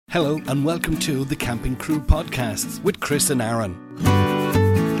Hello and welcome to the Camping Crew Podcasts with Chris and Aaron.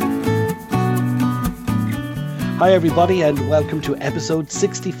 Hi everybody and welcome to episode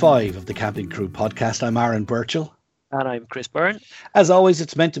 65 of the Camping Crew Podcast. I'm Aaron Birchall. And I'm Chris Byrne. As always,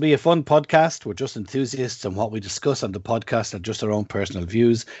 it's meant to be a fun podcast. We're just enthusiasts, and what we discuss on the podcast are just our own personal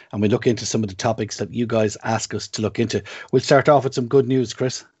views, and we look into some of the topics that you guys ask us to look into. We'll start off with some good news,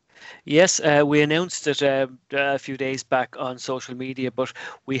 Chris. Yes, we announced it a few days back on social media, but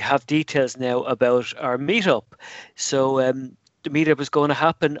we have details now about our meetup. So the meetup is going to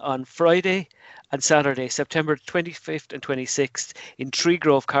happen on Friday and Saturday, September 25th and 26th in Tree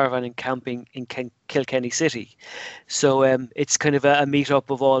Grove Caravan and Camping in Kilkenny City. So it's kind of a meetup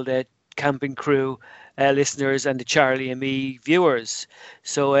of all the Camping Crew listeners and the Charlie and Me viewers.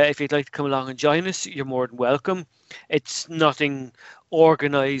 So if you'd like to come along and join us, you're more than welcome. It's nothing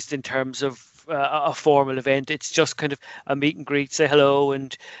organised in terms of a formal event. It's just kind of a meet and greet, say hello,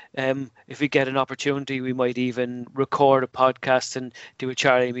 and if we get an opportunity, we might even record a podcast and do a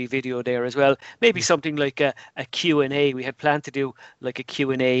Charlie and Me video there as well. Maybe something like a Q&A. We had planned to do like a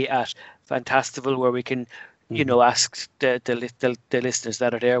Q&A at Fantastival where we can ask the listeners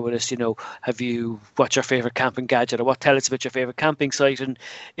that are there with us, what's your favourite camping gadget, or tell us about your favourite camping site, and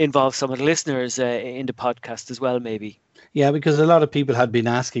involve some of the listeners in the podcast as well, maybe. Yeah, because a lot of people had been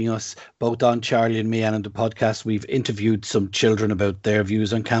asking us, both on Charlie and Me and on the podcast. We've interviewed some children about their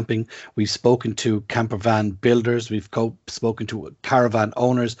views on camping. We've spoken to camper van builders. We've spoken to caravan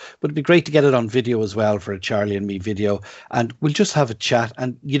owners. But it'd be great to get it on video as well for a Charlie and Me video. And we'll just have a chat.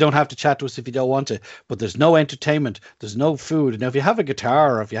 And you don't have to chat to us if you don't want to. But there's no entertainment. There's no food. Now, if you have a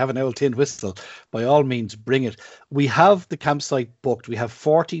guitar or if you have an old tin whistle, by all means, bring it. We have the campsite booked. We have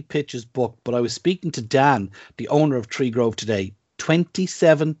 40 pitches booked. But I was speaking to Dan, the owner of Tree Grove, today.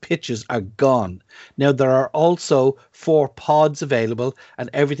 27 pitches are gone. Now there are also 4 pods available and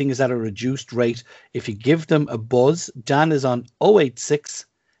everything is at a reduced rate. If you give them a buzz, Dan is on 086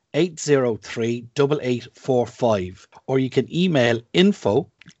 803 8845, or you can email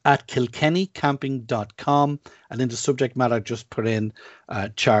info@kilkennycamping.com, and in the subject matter just put in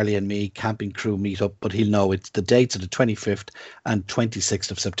Charlie and Me Camping Crew Meetup, but he'll know it's the dates of the 25th and 26th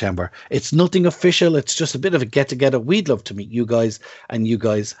of September. It's nothing official, it's just a bit of a get together. We'd love to meet you guys, and you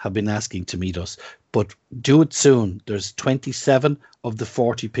guys have been asking to meet us, but do it soon. There's 27 of the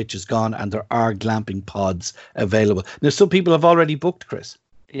 40 pitches gone, and there are glamping pods available. Now some people have already booked, Chris.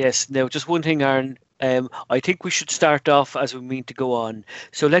 Yes. Now, just one thing, Aaron. I think we should start off as we mean to go on.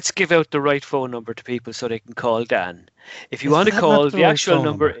 So let's give out the right phone number to people so they can call Dan. If you want to call, the actual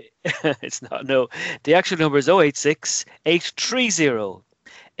number, it's not, no. The actual number is 086 830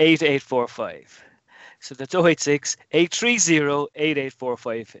 8845. So that's 086 830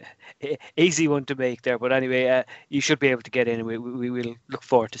 8845. Easy one to make there. But anyway, you should be able to get in. We will look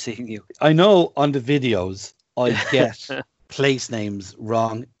forward to seeing you. I know on the videos I get place names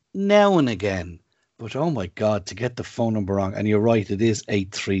wrong now and again, but oh my god, to get the phone number wrong. And you're right, it is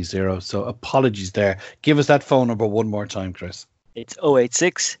 830, so apologies there. Give us that phone number one more time, Chris. It's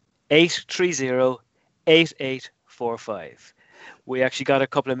 086 830 8845. We actually got a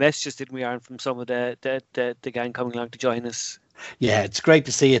couple of messages, didn't we, Aaron, from some of the gang coming along to join us. Yeah, it's great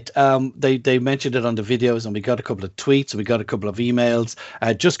to see it. They mentioned it on the videos, and we got a couple of tweets and we got a couple of emails.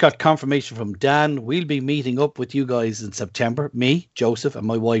 Just got confirmation from Dan. We'll be meeting up with you guys in September. Me, Joseph, and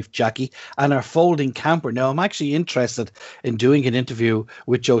my wife Jackie, and our folding camper. Now, I'm actually interested in doing an interview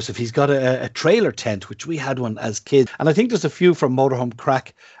with Joseph. He's got a trailer tent, which we had one as kids, and I think there's a few from Motorhome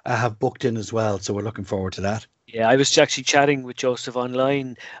Crack have booked in as well. So we're looking forward to that. Yeah, I was actually chatting with Joseph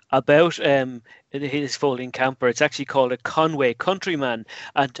online about his folding camper. It's actually called a Conway Countryman,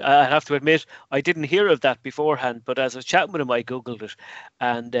 and I have to admit I didn't hear of that beforehand, but as I was chatting with him I googled it,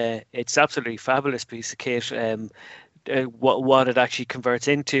 and it's absolutely fabulous piece of kit. What it actually converts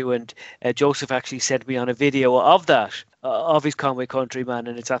into, and Joseph actually sent me on a video of that, of his Conway Countryman,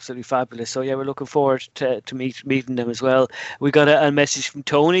 and it's absolutely fabulous. So yeah, we're looking forward to meeting them as well. We got a message from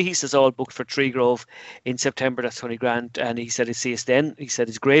Tony. He says all booked for Tree Grove in September. That's Tony Grant, and he said he'd see us then. He said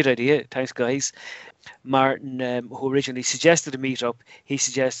it's a great idea. Thanks, guys. Martin, who originally suggested a meetup, he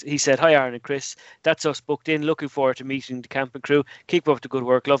said, "Hi Aaron and Chris, that's us booked in. Looking forward to meeting the camping crew. Keep up the good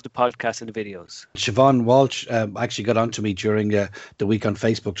work. Love the podcast and the videos." Siobhan Walsh actually got on to me during the week on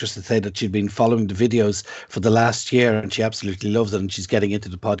Facebook just to say that she'd been following the videos for the last year and she absolutely loves it, and she's getting into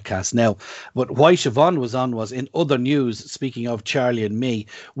the podcast now. But why Siobhan was on was, in other news, speaking of Charlie and Me,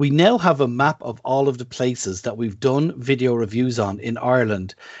 we now have a map of all of the places that we've done video reviews on in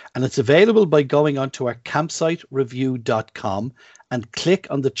Ireland, and it's available by going onto our campsitereview.com and click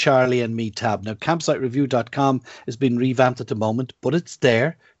on the Charlie and Me tab. Now, campsitereview.com has been revamped at the moment, but it's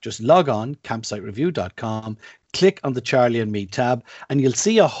there. Just log on, campsitereview.com, click on the Charlie and Me tab, and you'll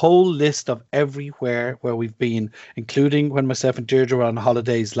see a whole list of everywhere where we've been, including when myself and Deirdre were on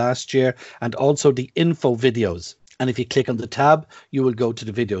holidays last year, and also the info videos. And if you click on the tab, you will go to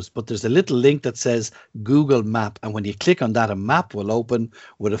the videos. But there's a little link that says Google Map. And when you click on that, a map will open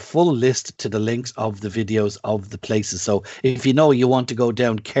with a full list to the links of the videos of the places. So if you know you want to go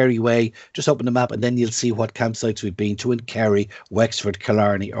down Kerry Way, just open the map and then you'll see what campsites we've been to in Kerry, Wexford,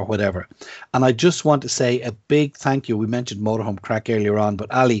 Killarney or whatever. And I just want to say a big thank you. We mentioned Motorhome Crack earlier on,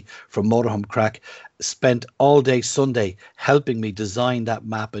 but Ali from Motorhome Crack spent all day Sunday helping me design that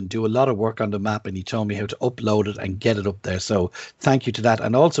map and do a lot of work on the map, and he told me how to upload it and get it up there. So thank you to that,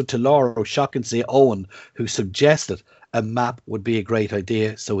 and also to Laura O'Shaughnessy Owen, who suggested a map would be a great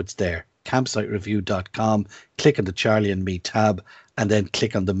idea. So it's there, campsitereview.com, click on the Charlie and Me tab and then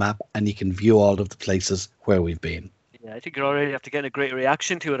click on the map and you can view all of the places where we've been. Yeah, I think you're already after getting a great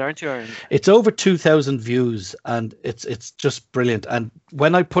reaction to it, aren't you, Aaron? It's over 2,000 views and it's just brilliant. And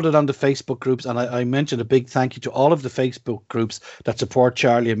when I put it on the Facebook groups, and I mentioned a big thank you to all of the Facebook groups that support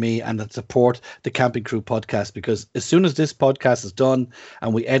Charlie and me and that support the Camping Crew podcast, because as soon as this podcast is done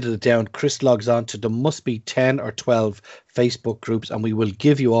and we edit it down, Chris logs on to, there must be 10 or 12 Facebook groups, and we will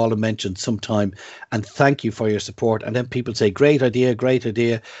give you all a mention sometime. And thank you for your support. And then people say, great idea, great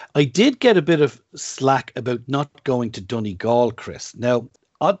idea. I did get a bit of slack about not going to Donegal, Chris. Now,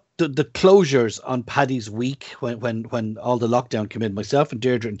 the closures on Paddy's week when all the lockdown came in, myself and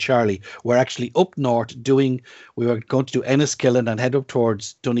Deirdre and Charlie were actually up north we were going to do Enniskillen and head up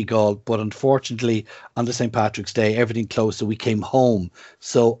towards Donegal, but unfortunately on the St. Patrick's Day everything closed, so we came home.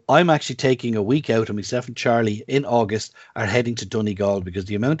 So I'm actually taking a week out, and myself and Charlie in August are heading to Donegal, because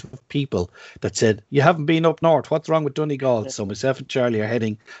the amount of people that said, you haven't been up north, what's wrong with Donegal? So myself and Charlie are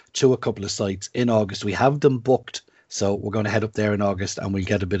heading to a couple of sites in August. We have them booked. So we're going to head up there in August and we'll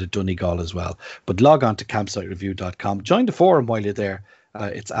get a bit of Donegal as well. But log on to campsitereview.com. Join the forum while you're there.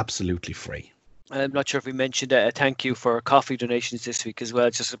 It's absolutely free. I'm not sure if we mentioned a thank you for coffee donations this week as well.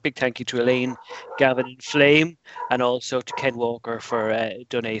 Just a big thank you to Elaine, Gavin and Flame, and also to Ken Walker for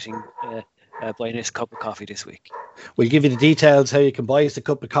donating buying us a cup of coffee this week. We'll give you the details how you can buy us a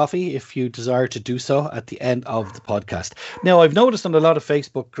cup of coffee if you desire to do so at the end of the podcast. Now, I've noticed on a lot of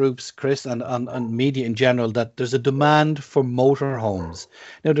Facebook groups, Chris, and on media in general, that there's a demand for motorhomes.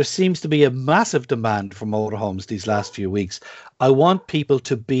 Now, there seems to be a massive demand for motorhomes these last few weeks. I want people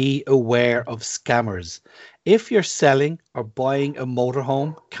to be aware of scammers. If you're selling or buying a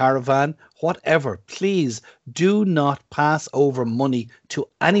motorhome, caravan, whatever, please do not pass over money to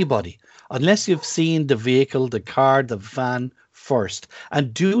anybody unless you've seen the vehicle, the car, the van first.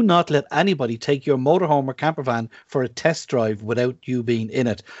 And do not let anybody take your motorhome or camper van for a test drive without you being in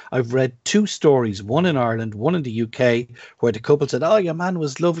it. I've read two stories, one in Ireland, one in the UK, where the couple said, oh, your man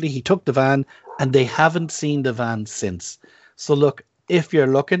was lovely, he took the van, and they haven't seen the van since. So look, if you're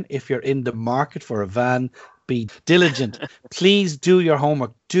in the market for a van, be diligent. Please do your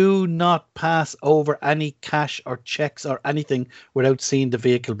homework. Do not pass over any cash or checks or anything without seeing the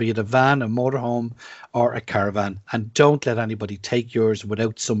vehicle, be it a van, a motorhome or a caravan. And don't let anybody take yours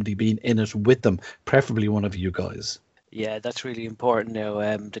without somebody being in it with them, preferably one of you guys. Yeah, that's really important now,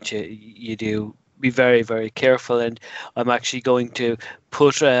 that you do be very, very careful. And I'm actually going to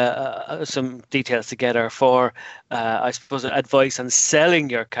put some details together for, I suppose, advice on selling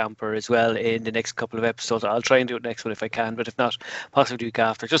your camper as well in the next couple of episodes. I'll try and do it next one if I can, but if not, possibly the week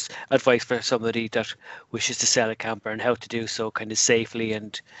after. Just advice for somebody that wishes to sell a camper and how to do so kind of safely,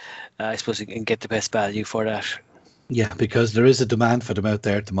 and I suppose you can get the best value for that. Yeah, because there is a demand for them out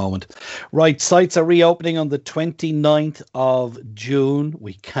there at the moment. Right, sites are reopening on the 29th of June.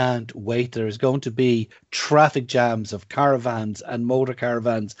 We can't wait. There is going to be traffic jams of caravans and motor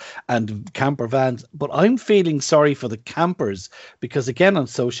caravans and camper vans. But I'm feeling sorry for the campers, because again, on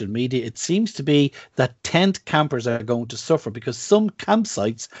social media, it seems to be that tent campers are going to suffer, because some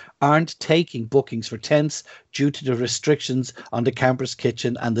campsites aren't taking bookings for tents due to the restrictions on the camper's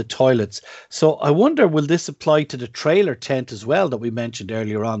kitchen and the toilets. So I wonder, will this apply to the trailer tent as well that we mentioned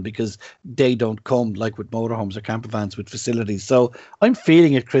earlier on, because they don't come like with motorhomes or camper vans with facilities. So I'm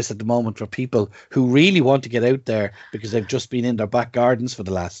feeling it, Chris, at the moment for people who really want to get out there because they've just been in their back gardens for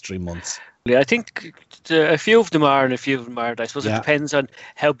the last 3 months. I think a few of them are and a few of them aren't. I suppose it depends on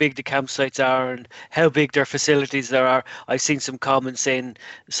how big the campsites are and how big their facilities there are. I've seen some comments saying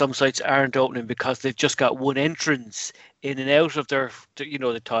some sites aren't opening because they've just got one entrance in and out of their,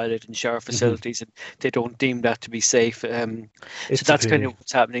 the toilet and shower facilities, and they don't deem that to be safe. So that's kind of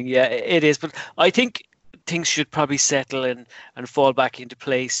what's happening. Yeah, it is. But I think things should probably settle and fall back into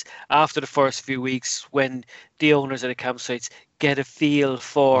place after the first few weeks when the owners of the campsites get a feel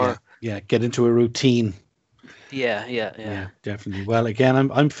for. Yeah, get into a routine. Yeah, Definitely. Well, again,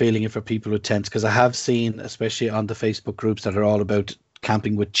 I'm feeling it for people with tents, because I have seen, especially on the Facebook groups that are all about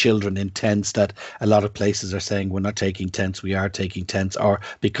camping with children in tents, that a lot of places are saying we're not taking tents, we are taking tents, or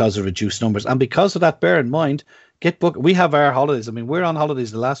because of reduced numbers. And because of that, bear in mind, get booked. We have our holidays. I mean, we're on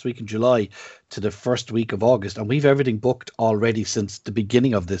holidays the last week in July to the first week of August, and we've everything booked already since the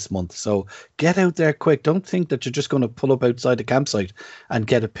beginning of this month. So get out there quick. Don't think that you're just going to pull up outside the campsite and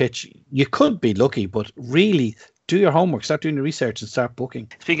get a pitch. You could be lucky, but really do your homework, start doing the research and start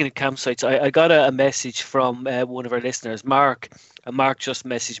booking. Speaking of campsites, I got a message from one of our listeners, Mark. And Mark just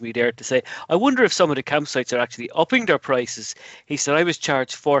messaged me there to say, I wonder if some of the campsites are actually upping their prices. He said, I was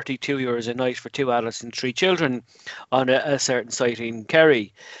charged €42 a night for 2 adults and 3 children on a certain site in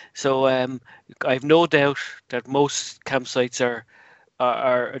Kerry. So I've no doubt that most campsites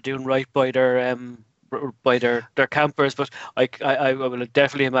are doing right by their campers, but I will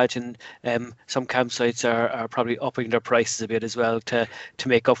definitely imagine some campsites are probably upping their prices a bit as well to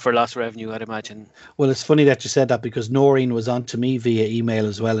make up for lost revenue, I'd imagine. Well, it's funny that you said that, because Noreen was on to me via email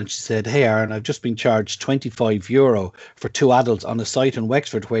as well, and she said, hey Aaron, I've just been charged €25 for 2 adults on a site in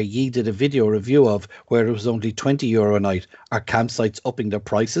Wexford where ye did a video review of, where it was only €20 a night. Are campsites upping their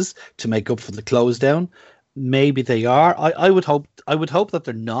prices to make up for the close down? Maybe they are. I would hope that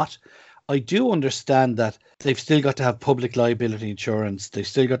they're not. I do understand that they've still got to have public liability insurance. They've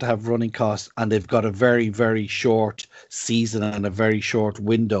still got to have running costs, and they've got a very, very short season and a very short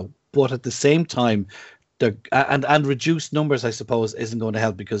window. But at the same time, and reduced numbers, I suppose, isn't going to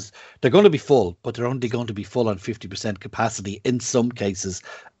help, because they're going to be full, but they're only going to be full on 50% capacity in some cases.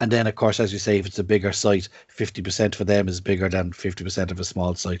 And then, of course, as you say, if it's a bigger site, 50% for them is bigger than 50% of a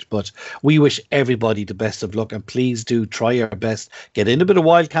small site. But we wish everybody the best of luck, and please do try your best. Get in a bit of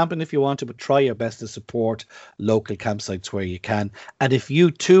wild camping if you want to, but try your best to support local campsites where you can. And if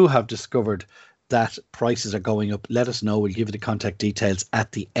you too have discovered that prices are going up, let us know. We'll give you the contact details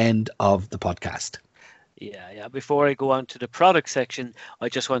at the end of the podcast. Yeah. Before I go on to the product section, I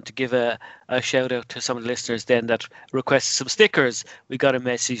just want to give a shout out to some of the listeners then that requested some stickers. We got a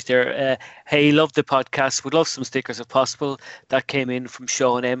message there. Hey, love the podcast. Would love some stickers if possible. That came in from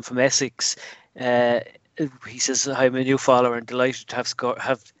Sean M from Essex. He says, I'm a new follower and delighted to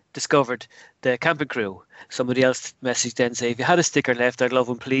have discovered the Camping Crew. Somebody else messaged then say, if you had a sticker left, I'd love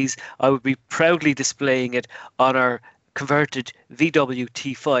one, please. I would be proudly displaying it on our converted VW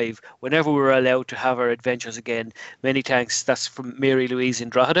T5 whenever we're allowed to have our adventures again. Many thanks. That's from Mary Louise in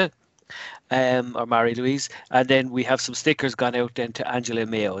Drogheda, or Mary Louise. And then we have some stickers gone out then to Angela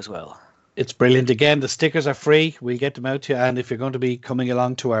Mayo as well. It's brilliant. Again, the stickers are free. We'll get them out to you. And if you're going to be coming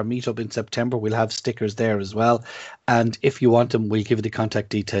along to our meetup in September, we'll have stickers there as well. And if you want them, we'll give you the contact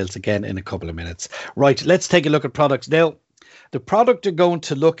details again in a couple of minutes. Right, let's take a look at products. Now, the product you're going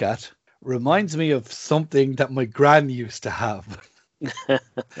to look at reminds me of something that my gran used to have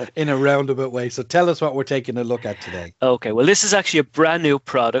in a roundabout way. So tell us what we're taking a look at today. Okay, well, this is actually a brand new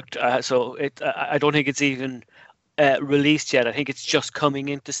product. So I don't think it's even released yet. I think it's just coming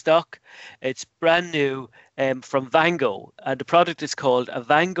into stock. It's brand new from Vango. And the product is called a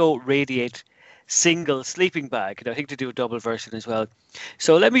Vango Radiate single sleeping bag. And I think they do a double version as well.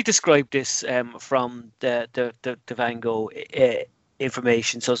 So let me describe this from the Vango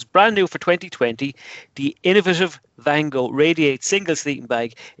information. So it's brand new for 2020. The innovative Vango Radiate single sleeping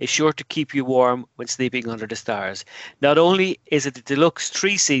bag is sure to keep you warm when sleeping under the stars. Not only is it a deluxe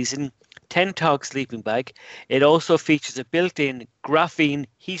 3-season 10-tog sleeping bag, it also features a built-in graphene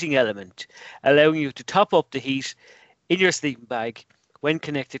heating element, allowing you to top up the heat in your sleeping bag when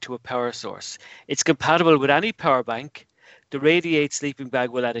connected to a power source. It's compatible with any power bank. The Radiate sleeping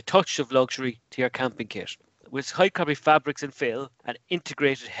bag will add a touch of luxury to your camping kit. With high quality fabrics and fill and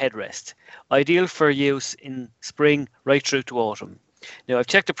integrated headrest, ideal for use in spring right through to autumn. Now, I've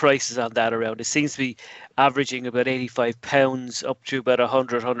checked the prices on that around. It seems to be averaging about £85 up to about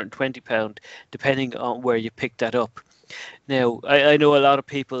 £100, £120, depending on where you pick that up. Now, I know a lot of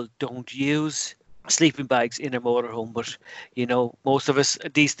people don't use sleeping bags in their motorhome, but you know, most of us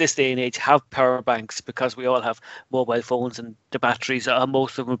this day and age have power banks because we all have mobile phones, and the batteries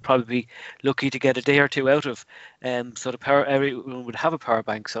most of them would probably be lucky to get a day or two out of. So everyone would have a power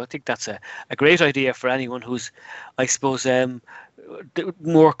bank. So I think that's a great idea for anyone who's, I suppose,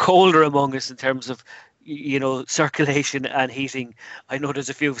 more colder among us in terms of circulation and heating. I know there's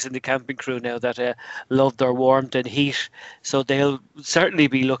a few of us in the camping crew now that love their warmth and heat, so they'll certainly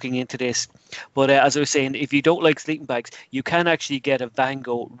be looking into this. But as I was saying, if you don't like sleeping bags, you can actually get a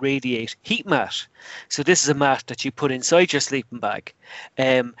Vango Radiate heat mat. So this is a mat that you put inside your sleeping bag,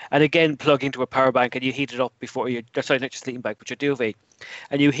 and again plug into a power bank, and you heat it up before you. Sorry, not your sleeping bag, but your duvet,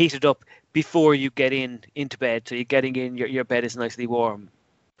 and you heat it up before you get into bed. So you're getting in, your bed is nicely warm.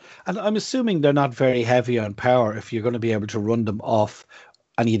 And I'm assuming they're not very heavy on power if you're going to be able to run them off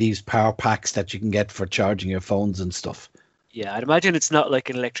any of these power packs that you can get for charging your phones and stuff. Yeah, I'd imagine it's not like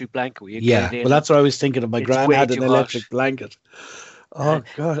an electric blanket. Where you get it in. Well, that's what I was thinking of. My gran had an electric blanket. Oh,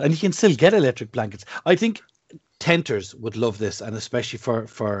 God. And you can still get electric blankets. I think tenters would love this, and especially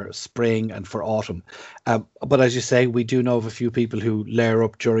for spring and for autumn. But as you say, we do know of a few people who layer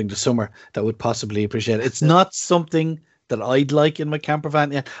up during the summer that would possibly appreciate it. It's not something that I'd like in my camper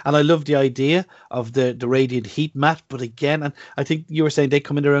van. And I love the idea of the radiant heat mat. But again, and I think you were saying they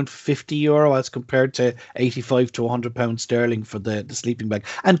come in around €50 as compared to 85 to £100 sterling for the sleeping bag.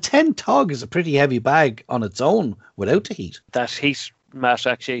 And 10 tog is a pretty heavy bag on its own without the heat. That heat mat,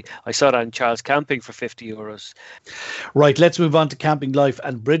 actually, I saw it on Charles Camping for €50. Right, let's move on to camping life.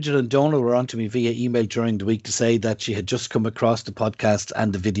 And Bridget and Donal were on to me via email during the week to say that she had just come across the podcast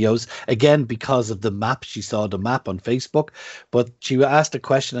and the videos, again because of the map. She saw the map on Facebook, but she asked a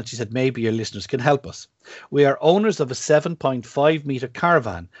question and she said maybe your listeners can help us. We are owners of a 7.5 metre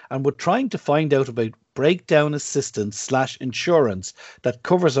caravan and we're trying to find out about breakdown assistance / insurance that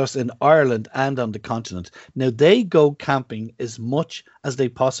covers us in Ireland and on the continent. Now, they go camping as much as they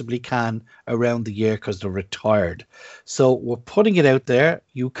possibly can around the year because they're retired. So we're putting it out there,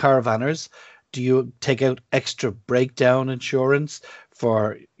 you caravanners. Do you take out extra breakdown insurance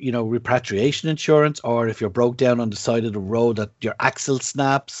for, repatriation insurance, or if you're broke down on the side of the road that your axle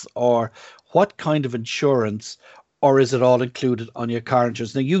snaps, or what kind of insurance? Or is it all included on your car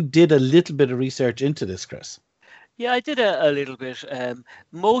insurance? Now, you did a little bit of research into this, Chris. Yeah, I did a little bit.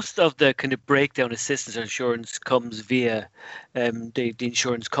 Most of the kind of breakdown assistance insurance comes via the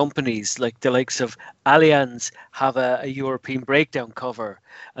insurance companies, like the likes of Allianz have a European breakdown cover,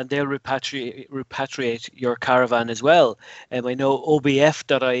 and they'll repatriate your caravan as well. I know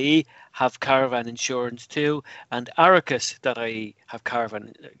OBF.ie have caravan insurance too, and Aricus.ie have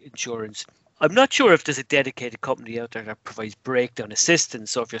caravan insurance. I'm not sure if there's a dedicated company out there that provides breakdown assistance.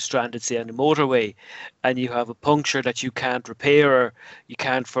 So if you're stranded, say, on the motorway and you have a puncture that you can't repair, or you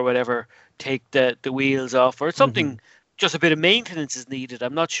can't, for whatever, take the wheels off, or something, just a bit of maintenance is needed.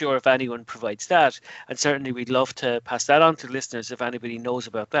 I'm not sure if anyone provides that. And certainly we'd love to pass that on to listeners if anybody knows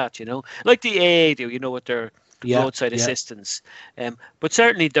about that, like the AA do, with their roadside assistance. But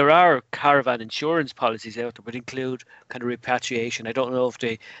certainly there are caravan insurance policies out there that include kind of repatriation. I don't know if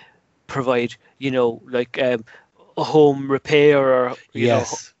they provide, like a home repair or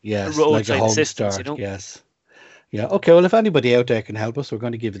roadside like a home assistance. Start, yes. Yeah. Okay. Well, if anybody out there can help us, we're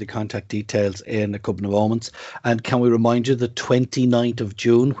going to give you the contact details in a couple of moments. And can we remind you, the 29th of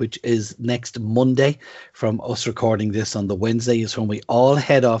June, which is next Monday, from us recording this on the Wednesday, is when we all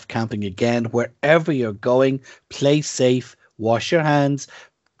head off camping again. Wherever you're going, play safe, wash your hands.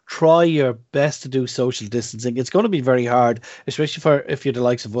 Try your best to do social distancing. It's going to be very hard, especially if you're the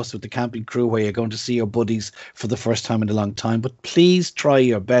likes of us with the camping crew, where you're going to see your buddies for the first time in a long time. But please try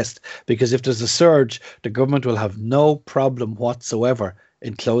your best, because if there's a surge, the government will have no problem whatsoever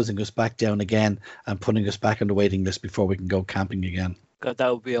in closing us back down again and putting us back on the waiting list before we can go camping again. God,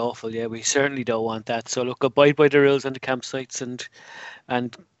 that would be awful. Yeah, we certainly don't want that. So look, abide by the rules on the campsites and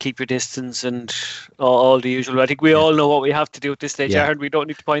keep your distance and all the usual. I think we all know what we have to do at this stage, Aaron. We don't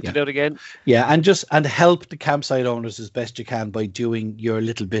need to point it out again. Yeah, and help the campsite owners as best you can by doing your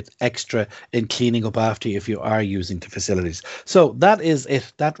little bit extra in cleaning up after you if you are using the facilities. So that is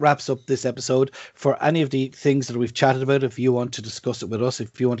it. That wraps up this episode. For any of the things that we've chatted about, if you want to discuss it with us,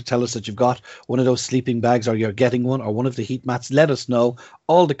 if you want to tell us that you've got one of those sleeping bags, or you're getting one, or one of the heat mats, let us know.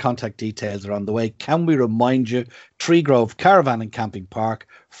 All the contact details are on the way. Can we remind you, Tree Grove Caravan and Camping Park,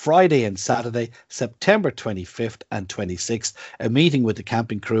 Friday and Saturday, September 25th and 26th, a meeting with the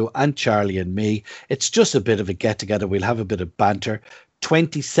camping crew and Charlie and me. It's just a bit of a get-together. We'll have a bit of banter.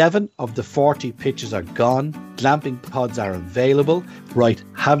 27 of the 40 pitches are gone. Glamping pods are available. Right,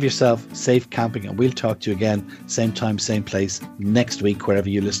 have yourself safe camping, and we'll talk to you again, same time, same place, next week, wherever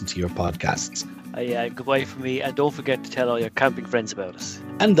you listen to your podcasts. Goodbye from me, and don't forget to tell all your camping friends about us.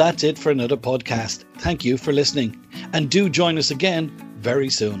 And that's it for another podcast. Thank you for listening, and do join us again very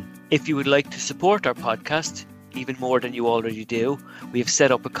soon. If you would like to support our podcast, even more than you already do, we have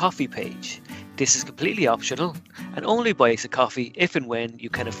set up a coffee page. This is completely optional and only buy us a coffee if and when you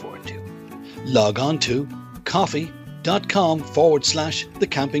can afford to. log on to ko-fi.com/The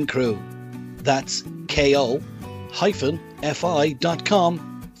Camping Crew. That's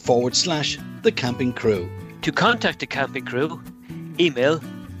ko-fi.com/The Camping Crew. To contact the Camping Crew, email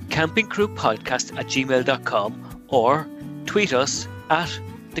campingcrewpodcast@gmail.com or tweet us at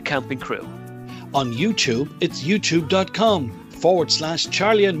The Camping Crew. On YouTube, it's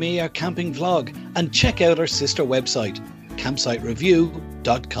youtube.com/Charlie and Me, our camping vlog, and check out our sister website,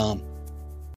 campsitereview.com.